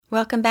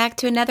Welcome back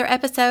to another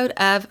episode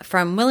of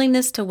From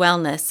Willingness to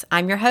Wellness.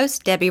 I'm your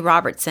host, Debbie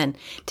Robertson.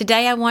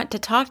 Today I want to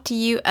talk to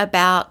you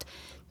about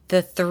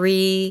the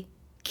 3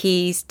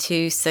 keys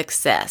to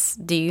success.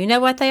 Do you know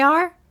what they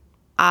are?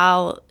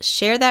 I'll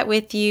share that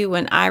with you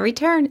when I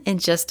return in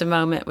just a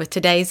moment with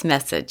today's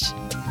message.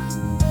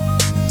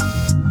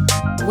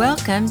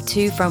 Welcome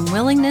to From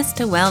Willingness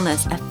to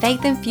Wellness, a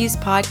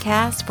faith-infused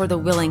podcast for the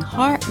willing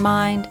heart,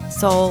 mind,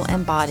 soul,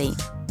 and body.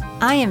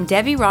 I am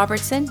Debbie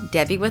Robertson,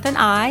 Debbie with an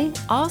I,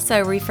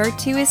 also referred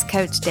to as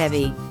Coach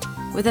Debbie.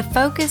 With a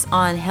focus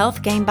on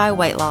health gained by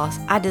weight loss,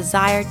 I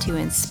desire to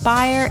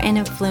inspire and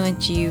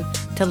influence you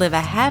to live a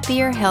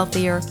happier,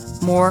 healthier,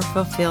 more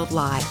fulfilled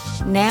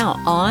life.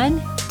 Now on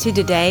to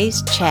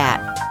today's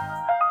chat.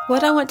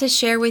 What I want to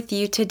share with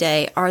you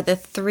today are the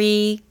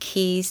 3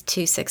 keys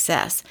to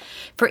success.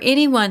 For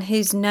anyone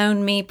who's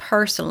known me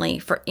personally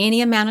for any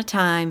amount of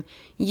time,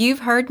 you've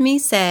heard me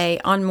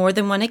say on more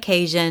than one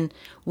occasion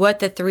what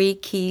the 3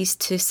 keys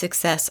to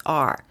success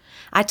are.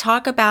 I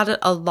talk about it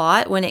a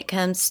lot when it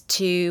comes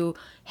to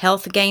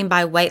health gained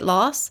by weight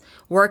loss,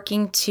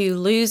 working to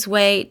lose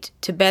weight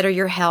to better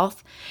your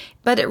health,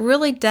 but it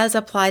really does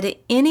apply to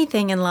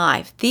anything in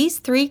life. These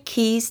 3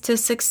 keys to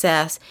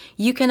success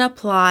you can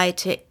apply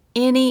to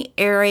any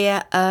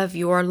area of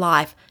your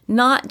life,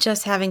 not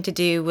just having to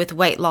do with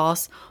weight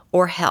loss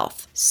or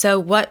health. So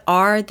what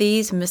are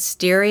these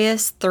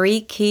mysterious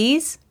 3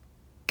 keys?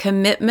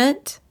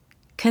 Commitment,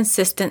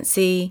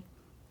 consistency,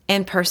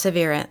 and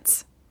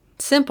perseverance.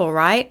 Simple,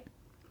 right?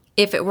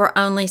 If it were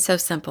only so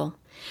simple.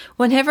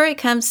 Whenever it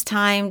comes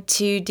time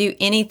to do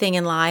anything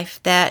in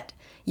life that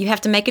you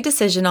have to make a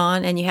decision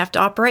on and you have to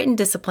operate in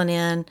discipline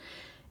in,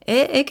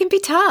 it can be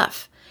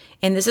tough.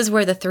 And this is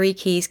where the 3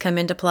 keys come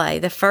into play.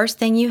 The first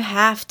thing you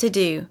have to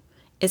do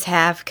is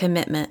have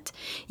commitment.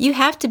 You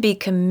have to be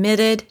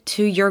committed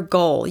to your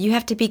goal. You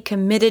have to be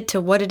committed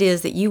to what it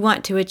is that you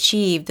want to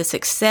achieve, the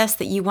success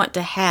that you want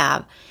to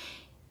have.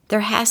 There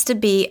has to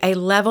be a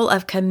level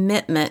of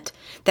commitment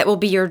that will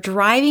be your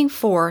driving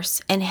force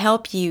and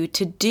help you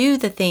to do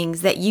the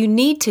things that you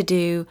need to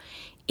do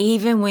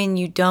even when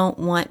you don't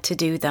want to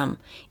do them.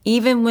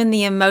 Even when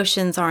the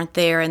emotions aren't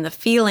there and the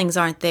feelings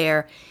aren't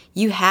there,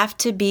 you have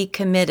to be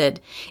committed.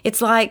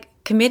 It's like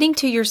committing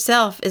to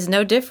yourself is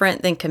no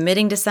different than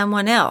committing to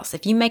someone else.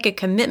 If you make a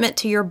commitment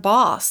to your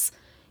boss,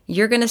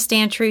 you're going to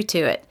stand true to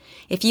it.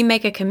 If you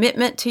make a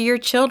commitment to your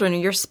children or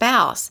your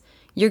spouse,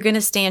 you're going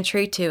to stand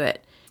true to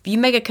it. If you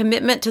make a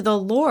commitment to the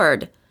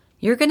Lord,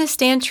 you're going to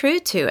stand true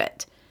to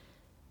it.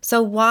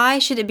 So why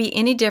should it be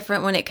any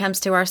different when it comes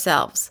to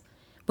ourselves?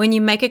 When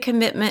you make a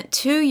commitment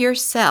to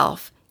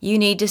yourself, you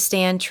need to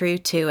stand true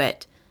to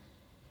it.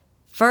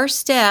 First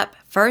step,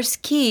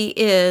 first key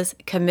is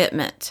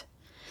commitment.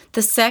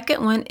 The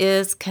second one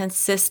is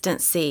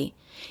consistency.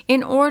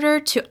 In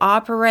order to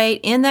operate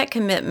in that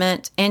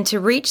commitment and to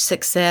reach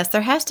success,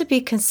 there has to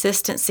be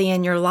consistency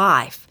in your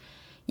life.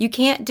 You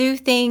can't do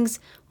things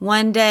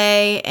one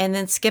day and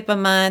then skip a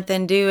month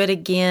and do it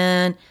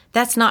again.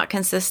 That's not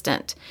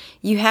consistent.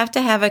 You have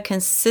to have a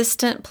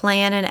consistent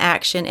plan and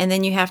action, and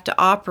then you have to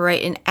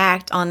operate and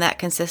act on that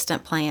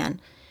consistent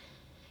plan.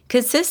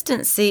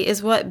 Consistency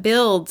is what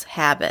builds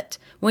habit.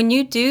 When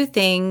you do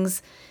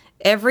things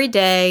every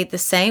day the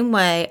same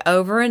way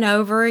over and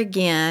over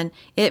again,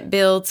 it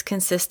builds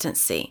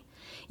consistency.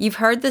 You've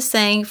heard the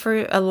saying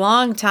for a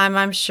long time,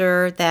 I'm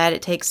sure, that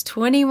it takes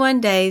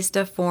 21 days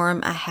to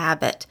form a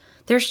habit.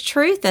 There's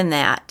truth in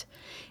that.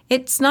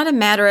 It's not a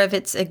matter of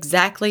it's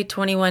exactly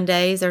 21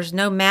 days. There's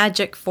no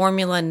magic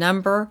formula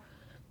number.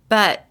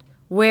 But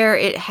where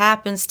it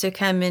happens to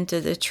come into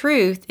the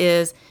truth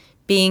is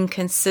being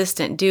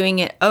consistent, doing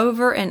it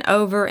over and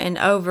over and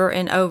over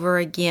and over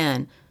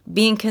again.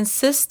 Being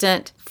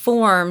consistent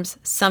forms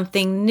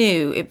something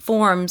new. It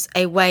forms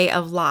a way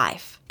of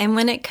life. And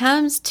when it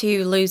comes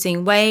to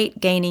losing weight,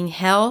 gaining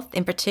health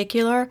in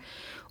particular,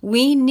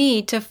 we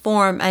need to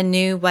form a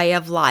new way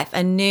of life,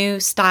 a new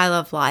style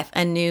of life,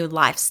 a new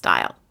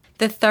lifestyle.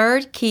 The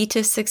third key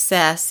to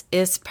success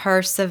is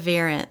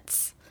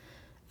perseverance.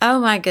 Oh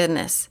my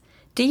goodness.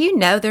 Do you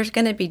know there's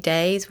going to be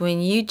days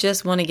when you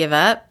just want to give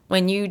up,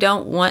 when you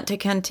don't want to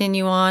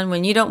continue on,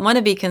 when you don't want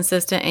to be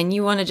consistent and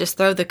you want to just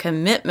throw the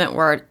commitment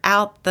word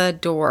out the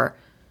door?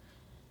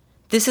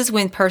 This is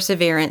when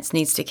perseverance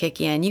needs to kick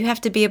in. You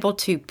have to be able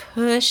to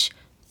push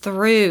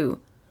through.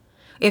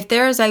 If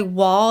there is a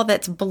wall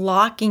that's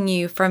blocking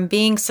you from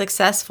being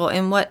successful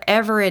in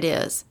whatever it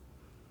is,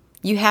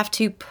 you have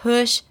to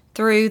push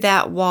through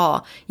that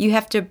wall. You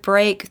have to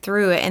break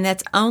through it, and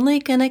that's only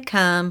going to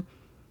come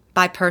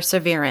by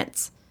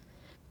perseverance,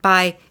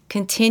 by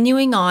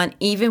continuing on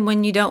even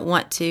when you don't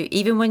want to,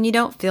 even when you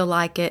don't feel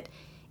like it,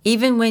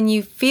 even when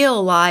you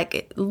feel like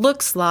it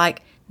looks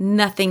like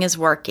nothing is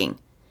working.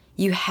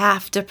 You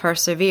have to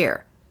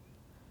persevere.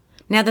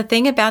 Now, the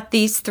thing about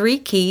these 3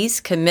 keys,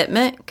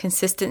 commitment,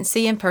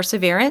 consistency, and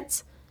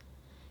perseverance,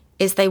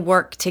 is they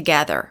work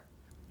together.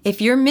 If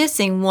you're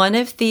missing one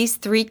of these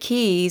 3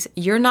 keys,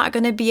 you're not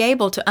going to be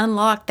able to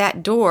unlock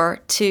that door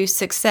to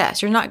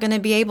success. You're not going to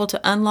be able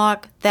to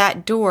unlock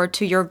that door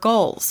to your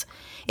goals.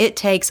 It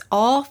takes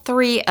all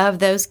three of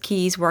those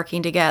keys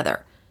working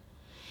together.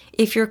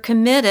 If you're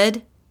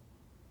committed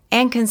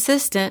and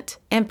consistent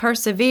and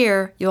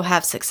persevere, you'll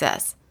have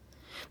success.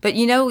 But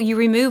you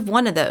remove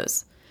one of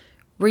those.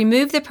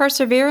 Remove the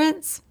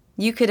perseverance.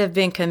 You could have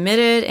been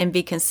committed and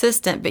be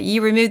consistent, but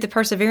you remove the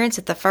perseverance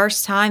at the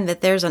first time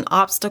that there's an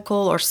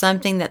obstacle or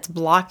something that's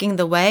blocking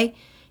the way,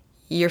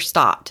 you're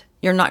stopped.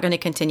 You're not going to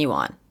continue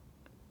on.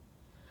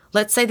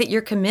 Let's say that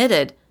you're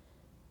committed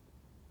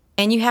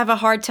and you have a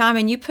hard time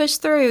and you push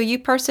through, you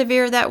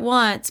persevere that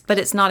once, but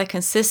it's not a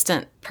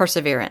consistent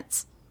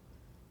perseverance.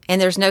 And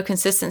there's no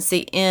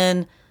consistency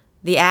in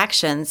the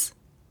actions,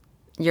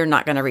 you're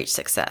not going to reach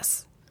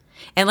success.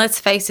 And let's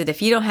face it,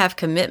 if you don't have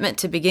commitment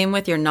to begin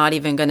with, you're not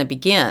even going to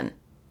begin.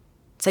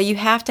 So you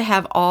have to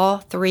have all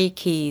three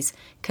keys: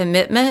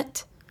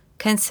 commitment,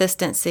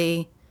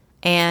 consistency,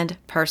 and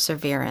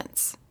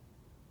perseverance.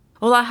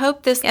 Well, I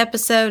hope this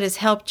episode has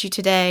helped you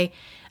today.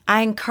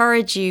 I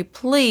encourage you,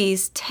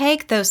 please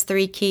take those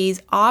three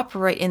keys,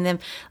 operate in them.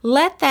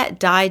 Let that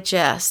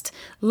digest.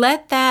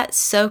 Let that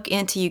soak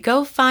into you.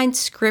 Go find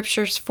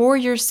scriptures for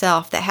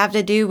yourself that have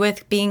to do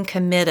with being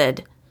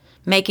committed,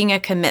 making a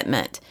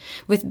commitment,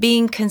 with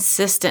being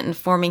consistent in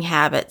forming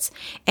habits,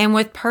 and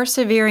with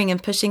persevering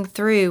and pushing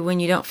through when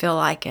you don't feel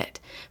like it.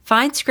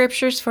 Find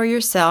scriptures for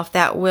yourself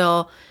that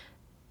will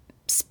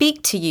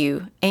speak to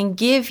you and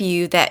give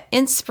you that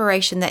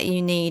inspiration that you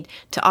need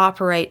to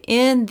operate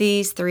in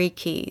these three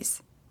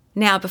keys.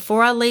 Now,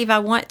 before I leave, I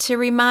want to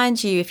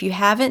remind you, if you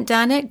haven't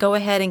done it, go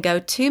ahead and go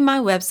to my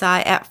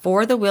website at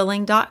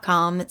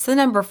forthewilling.com. It's the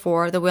number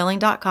 4,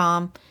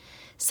 thewilling.com.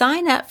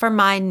 Sign up for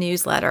my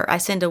newsletter. I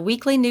send a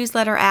weekly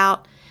newsletter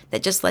out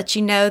that just lets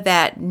you know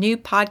that new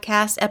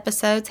podcast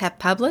episodes have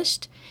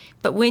published.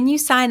 But when you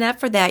sign up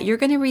for that, you're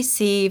going to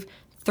receive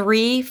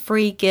 3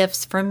 free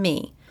gifts from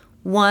me.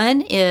 One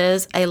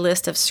is a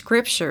list of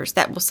scriptures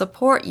that will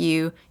support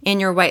you in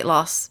your weight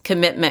loss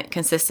commitment,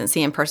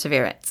 consistency, and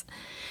perseverance.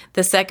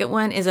 The second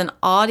one is an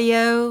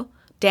audio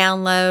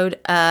download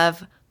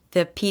of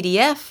the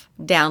PDF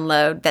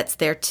download that's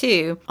there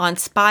too on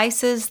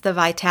Spices, the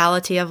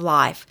Vitality of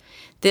Life.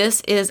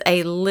 This is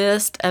a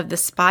list of the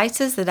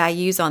spices that I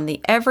use on the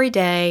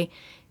everyday,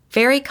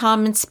 very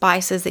common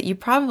spices that you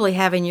probably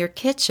have in your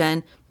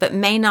kitchen but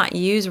may not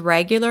use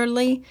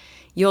regularly.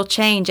 You'll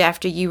change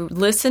after you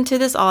listen to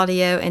this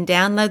audio and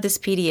download this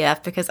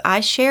PDF, because I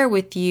share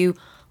with you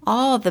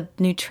all the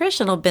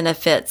nutritional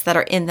benefits that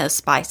are in those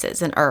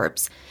spices and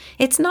herbs.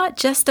 It's not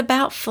just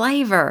about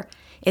flavor,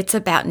 it's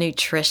about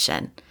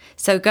nutrition.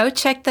 So go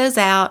check those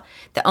out.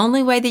 The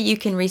only way that you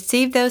can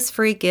receive those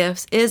free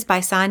gifts is by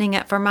signing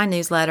up for my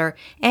newsletter,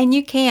 and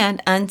you can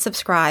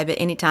unsubscribe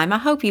at any time. I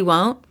hope you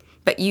won't,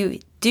 but you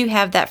do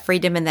have that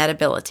freedom and that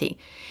ability.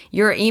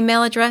 Your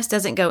email address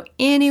doesn't go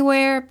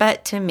anywhere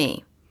but to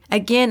me.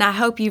 Again, I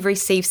hope you've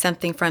received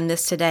something from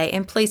this today,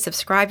 and please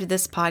subscribe to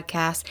this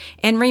podcast.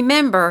 And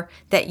remember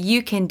that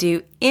you can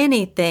do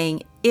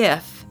anything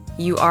if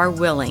you are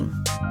willing.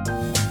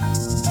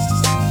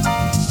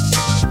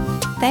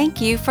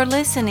 Thank you for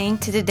listening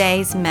to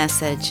today's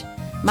message.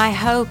 My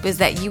hope is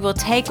that you will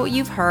take what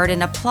you've heard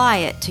and apply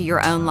it to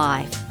your own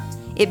life.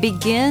 It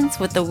begins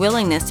with the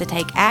willingness to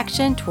take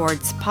action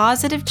towards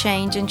positive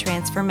change and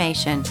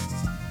transformation.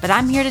 But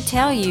I'm here to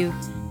tell you,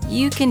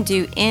 you can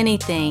do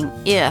anything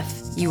if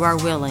you are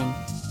willing.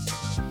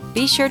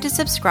 Be sure to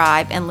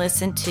subscribe and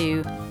listen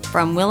to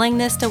From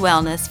Willingness to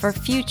Wellness for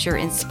future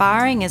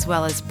inspiring as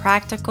well as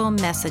practical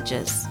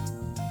messages.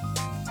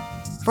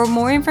 For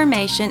more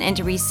information and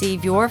to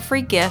receive your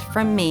free gift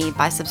from me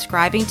by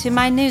subscribing to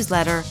my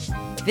newsletter,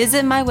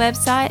 visit my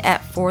website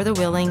at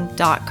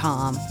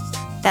forthewilling.com.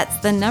 That's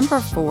the number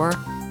 4,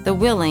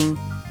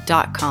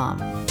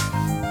 thewilling.com.